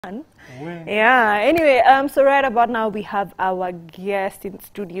Yeah, anyway, so right about now we have our guest in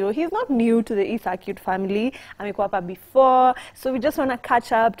studio. He's not new to the East Acute family. Amekuwa hapa before, so we just want to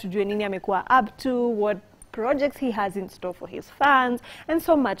catch up to jua nini amekuwa up to, what projects he has in store for his fans, and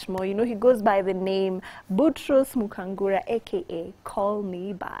so much more. You know, he goes by the name Boutros Mukangura, aka Call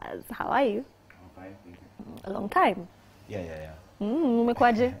Me Bars. How are you? I'm fine, thank you. A long time. Yeah.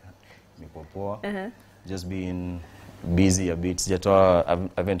 Umekuaje? Niko poa. Just been busy a bit. I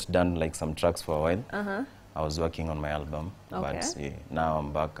haven't done like some tracks for a while. I was working on my album, but yeah, now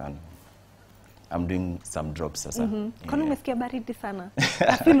I'm back and I'm doing some drops sasa. Kwani umesikia baridi sana?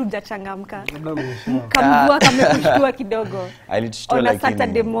 Afili hujachangamka. Kamvua kamekushtua kidogo. On a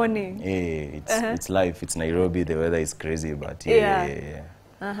Saturday morning. Yeah, it's life. It's Nairobi. The weather is crazy, but yeah.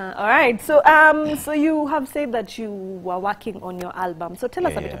 All right. So so you have said that you were working on your album. So tell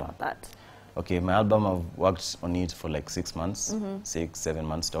us a bit about that. Okay, my album, I've worked on it for like 6 months, 6-7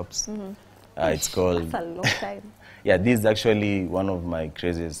 months tops. It's called... That's a long time. Yeah, this is actually one of my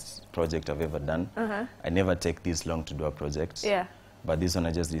craziest projects I've ever done. I never take this long to do a project. Yeah. But this one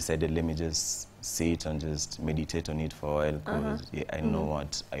I just decided, let me just sit and just meditate on it for a while, because I know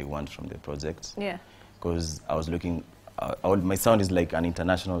what I want from the project. Yeah. Because I was looking... my sound is like an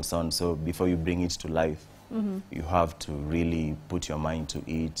international sound, so before you bring it to life, you have to really put your mind to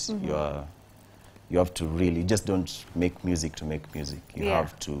it. You have to really, just don't make music to make music. You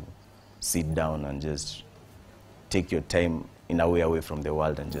have to sit down and just take your time in a way away from the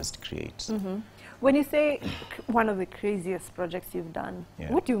world and just create. When you say one of the craziest projects you've done,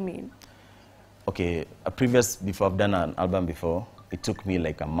 what do you mean? Okay, before I've done an album before, it took me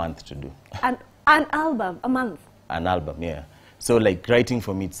like a month to do. An album, a month? An album, yeah. So like writing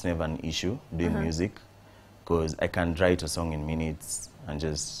for me, it's never an issue, doing music, because I can write a song in minutes and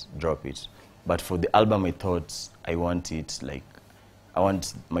just drop it. But for the album, I thought I want it like, I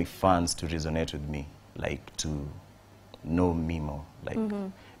want my fans to resonate with me, like to know me more. Like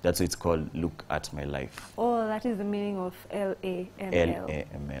that's what it's called, Look at My Life. Oh, that is the meaning of L-A-M-L.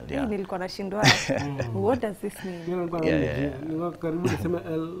 L-A-M-L, yeah. What does this mean?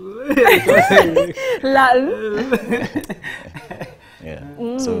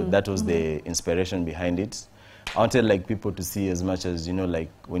 Yeah. So that was the inspiration behind it. I wanted like people to see as much as, you know, like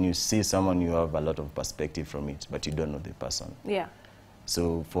when you see someone, you have a lot of perspective from it, but you don't know the person. Yeah.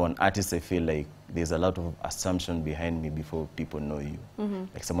 So for an artist, I feel like there's a lot of assumption behind me before people know you.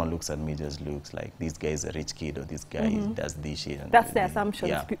 Like someone looks at me, just looks like this guy is a rich kid, or this guy does this shit. And that's the assumptions.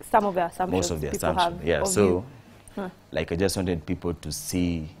 Yeah. Some of the assumptions. Most of the assumptions. Yeah. So like I just wanted people to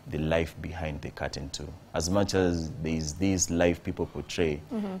see the life behind the curtain too. As much as there's this life people portray,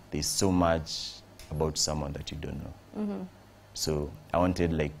 there's so much about someone that you don't know. So I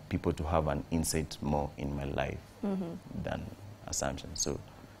wanted like people to have an insight more in my life than assumptions. So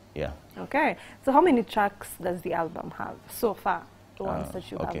yeah. Okay. So how many tracks does the album have so far, the ones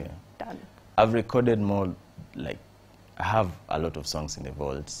that you have done? I've recorded more, like I have a lot of songs in the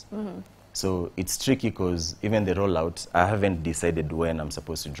vaults. So it's tricky because even the rollout, I haven't decided when I'm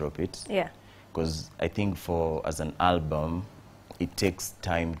supposed to drop it. Yeah. Because I think as an album, it takes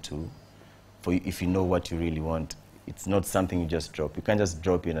time if you know what you really want. It's not something you just drop. You can't just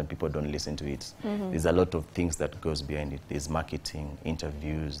drop it and people don't listen to it. There's a lot of things that goes behind it. There's marketing,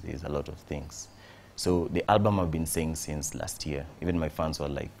 interviews, there's a lot of things. So the album I've been saying since last year, even my fans were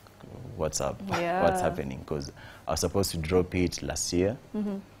like, what's up? What's happening? Because I was supposed to drop it last year.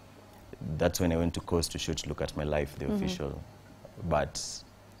 That's when I went to Coast to shoot Look at My Life, the official. But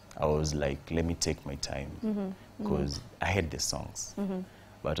I was like, let me take my time, because I had the songs.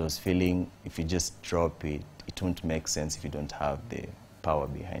 But I was feeling if you just drop it, it won't make sense if you don't have the power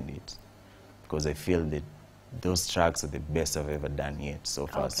behind it. Because I feel that those tracks are the best I've ever done yet so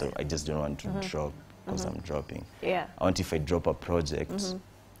far. So I just don't want to drop because I'm dropping. Yeah. I want if I drop a project,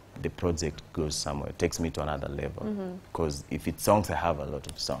 the project goes somewhere. It takes me to another level. Because if it's songs, I have a lot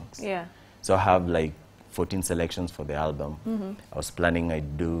of songs. Yeah. So I have like 14 selections for the album. I was planning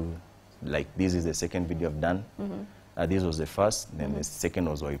I'd do, like this is the second video I've done. This was the first, then the second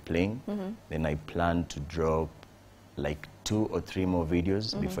was while playing. Then I planned to drop like 2 or 3 more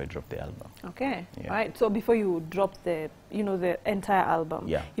videos before I drop the album. Okay, right. So before you drop the entire album,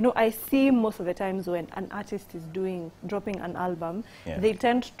 you know, I see most of the times when an artist is dropping an album, they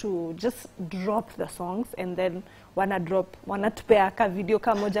tend to just drop the songs and then wanatupea ka video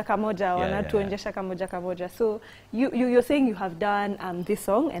kamoja wanatuonjesha kamoja kamoja. So you're saying you have done this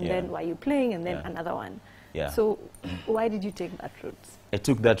song and then while you're playing and then another one. Yeah. So why did you take that route? I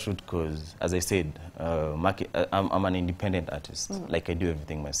took that route because, as I said, I'm an independent artist. Like I do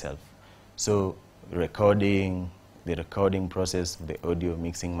everything myself. So recording, the recording process, the audio,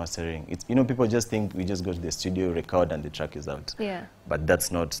 mixing, mastering. It's, you know, people just think we just go to the studio, record, and the track is out. Yeah. But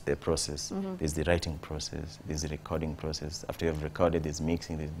that's not the process. There's the writing process, there's the recording process. After you've recorded, there's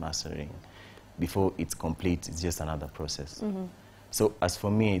mixing, there's mastering. Before it's complete, it's just another process. So as for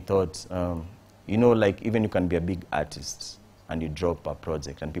me, I thought, you know, like even you can be a big artist and you drop a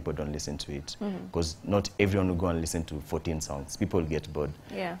project and people don't listen to it, because not everyone will go and listen to 14 songs. People will get bored.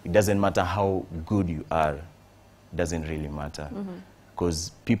 Yeah. It doesn't matter how good you are. It doesn't really matter,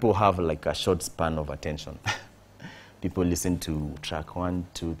 because people have like a short span of attention. People listen to track 1,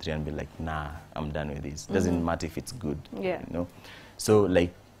 2, 3 and be like, nah, I'm done with this. Doesn't matter if it's good. Yeah. You know? So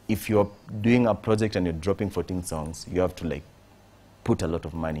like if you're doing a project and you're dropping 14 songs, you have to like put a lot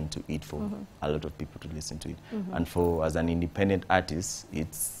of money into it for a lot of people to listen to it. And for as an independent artist,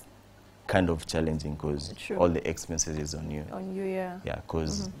 it's kind of challenging because all the expenses is on you. On you, yeah. Yeah,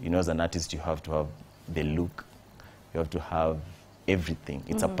 because you know, as an artist, you have to have the look, you have to have everything.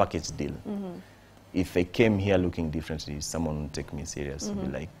 It's a package deal. If I came here looking differently, someone would take me serious and be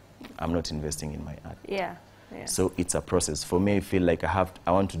like, I'm not investing in my art. Yeah. Yeah. So it's a process. For me, I feel like I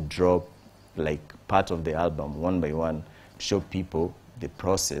want to drop like part of the album one by one, show people the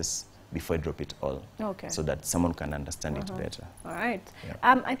process before I drop it all. Okay. So that someone can understand it better. All right.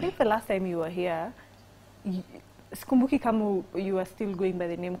 Yeah. I think the last time you were here, Skumbuki Kamu, you were still going by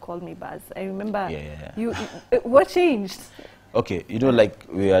the name callmeBARS. I remember. Yeah. You, what changed? Okay, you know, like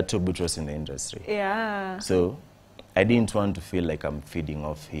we are two butchers in the industry. Yeah. So I didn't want to feel like I'm feeding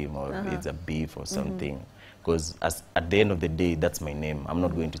off him or it's a beef or something. Because at the end of the day, that's my name. I'm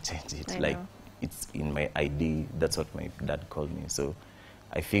not going to change it. Like, it's in my ID. That's what my dad called me. So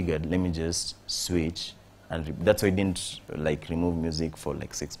I figured, let me just switch. And that's why I didn't like remove music for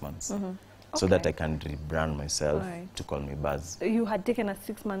like 6 months. So that I can rebrand myself to callmeBARS. You had taken a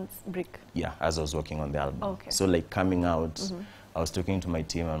 6 months break? Yeah, as I was working on the album. Okay. So like coming out, I was talking to my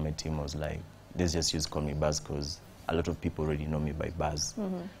team and my team was like, let's just use callmeBARS because a lot of people already know me by Bars.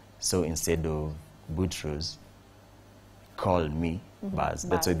 So instead of Boutros, call me Bars.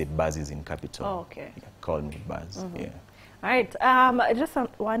 That's why the Bars is in capital. Oh, okay. Yeah, callmeBARS. Yeah. All right. Just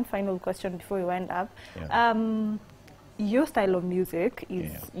one final question before we wind up. Yeah. Your style of music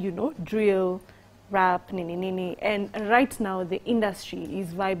is, you know, drill, rap, nini, and right now the industry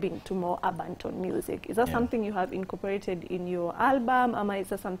is vibing to more urban tone music. Is that something you have incorporated in your album, or is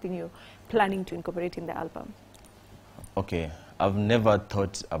that something you're planning to incorporate in the album? Okay, I've never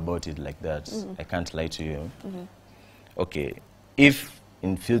thought about it like that. I can't lie to you. Okay, if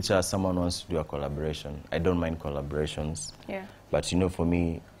in future someone wants to do a collaboration, I don't mind collaborations. Yeah. But you know, for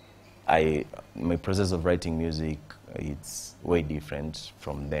me, my process of writing music, it's way different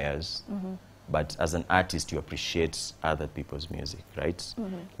from theirs. But as an artist, you appreciate other people's music, right?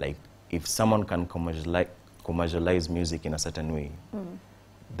 Like, if someone can commercialize music in a certain way,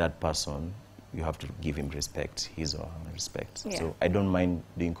 that person, you have to give him respect, his or her respect. Yeah. So I don't mind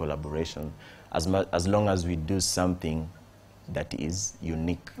doing collaboration as long as we do something that is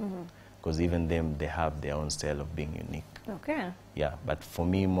unique. Because even them, they have their own style of being unique. Okay. Yeah, but for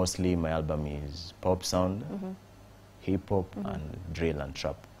me, mostly my album is pop sound, hip-hop, and drill and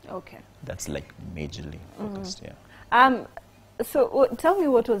trap. Okay. That's like majorly focused, yeah. So tell me,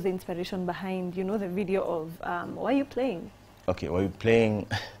 what was the inspiration behind, you know, the video of Why You Playing? Okay, Why You Playing,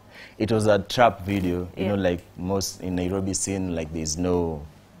 it was a trap video. You know, like most in Nairobi scene, like there's no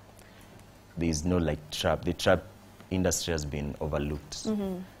like trap. The trap industry has been overlooked.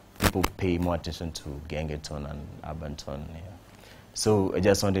 People pay more attention to gengeton and urban tone. Yeah. So I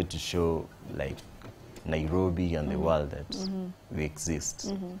just wanted to show like Nairobi and the world that we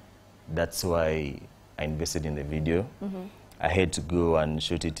exist. That's why I invested in the video. I had to go and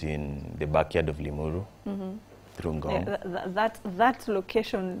shoot it in the backyard of Limuru, through Ngong. That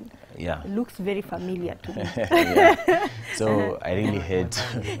location looks very familiar to me. Yeah. So I really had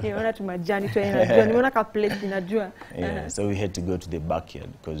so we had to go to the backyard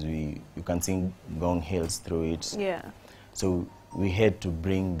because you can see Ngong Hills through it. Yeah. So we had to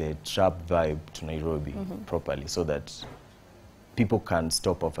bring the trap vibe to Nairobi properly so that people can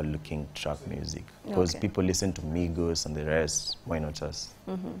stop overlooking trap music. Because people listen to Migos and the rest, why not us?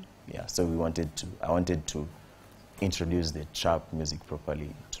 Yeah, so I wanted to introduce the trap music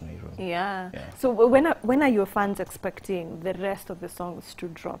properly to Nairobi. Yeah. So when are your fans expecting the rest of the songs to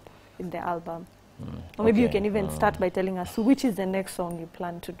drop in the album? Or maybe you can even start by telling us which is the next song you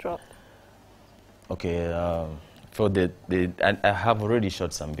plan to drop. Okay, for I have already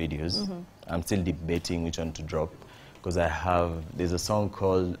shot some videos. I'm still debating which one to drop because there's a song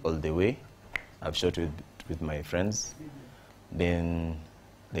called All the Way. I've shot with my friends. Then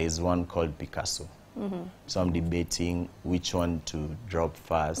there's one called Picasso. So I'm debating which one to drop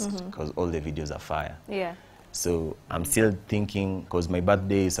first because all the videos are fire. Yeah. So I'm still thinking, because my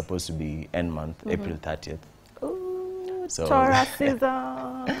birthday is supposed to be end month, April 30th. Ooh, so Taurus season.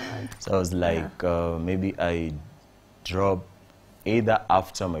 So I was like, maybe I drop either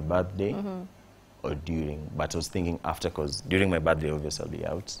after my birthday or during. But I was thinking after, because during my birthday, obviously, I'll be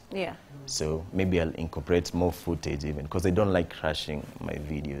out. Yeah. So maybe I'll incorporate more footage even, because I don't like crashing my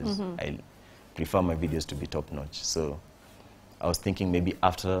videos. I prefer my videos to be top notch. So I was thinking maybe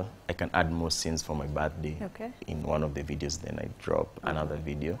after I can add more scenes for my birthday in one of the videos, then I drop another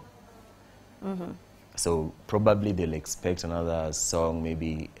video. So probably they'll expect another song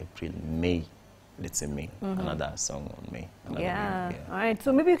maybe April, May. Let's say May, another song on May. Yeah. All right.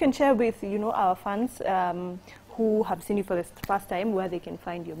 So maybe you can share with, you know, our fans who have seen you for the first time where they can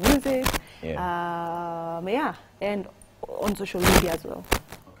find your music. Yeah. And on social media as well.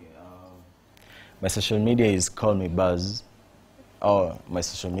 Okay. My social media is callmeBARS. Oh, my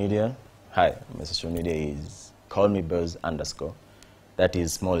social media. Hi. My social media is callmeBARS_. That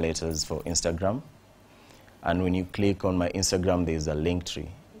is small letters for Instagram. And when you click on my Instagram, there's a link tree.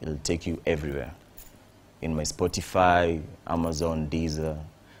 It'll take you everywhere. In my Spotify, Amazon, Deezer,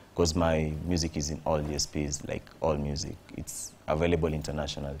 because my music is in all DSPs, like all music. It's available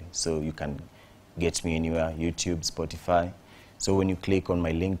internationally. So you can get me anywhere, YouTube, Spotify. So when you click on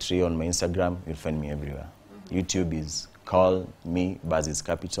my link tree on my Instagram, you'll find me everywhere. YouTube is callmeBARS is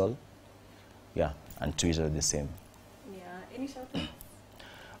capital. Yeah, and Twitter the same. Yeah, any shout-outs?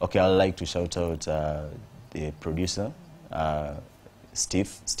 Okay, I'd like to shout out the producer,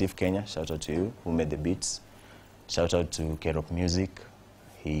 Steve Kenya, shout out to you, who made the beats. Shout out to Kerop Music,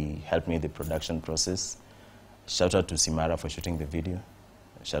 he helped me with the production process. Shout out to Simara for shooting the video.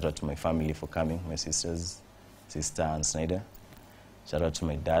 Shout out to my family for coming, my sisters, sister Ann Snyder. Shout out to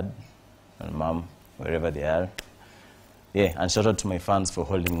my dad and mom, wherever they are. Yeah, and shout out to my fans for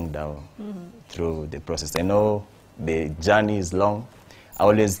holding me down through the process. I know the journey is long. I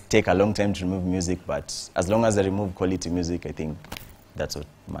always take a long time to remove music, but as long as I remove quality music, I think that's what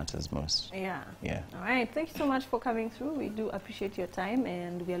matters most. Yeah. Yeah. All right. Thank you so much for coming through. We do appreciate your time,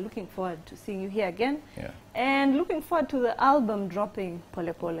 and we are looking forward to seeing you here again. Yeah. And looking forward to the album dropping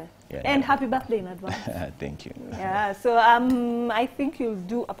Pole Pole. Yeah, and happy birthday in advance. Thank you. Yeah. So I think you'll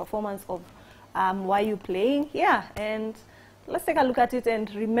do a performance of Why You Playing. Yeah. And let's take a look at it,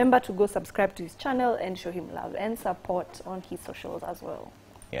 and remember to go subscribe to his channel and show him love and support on his socials as well.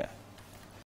 Yeah.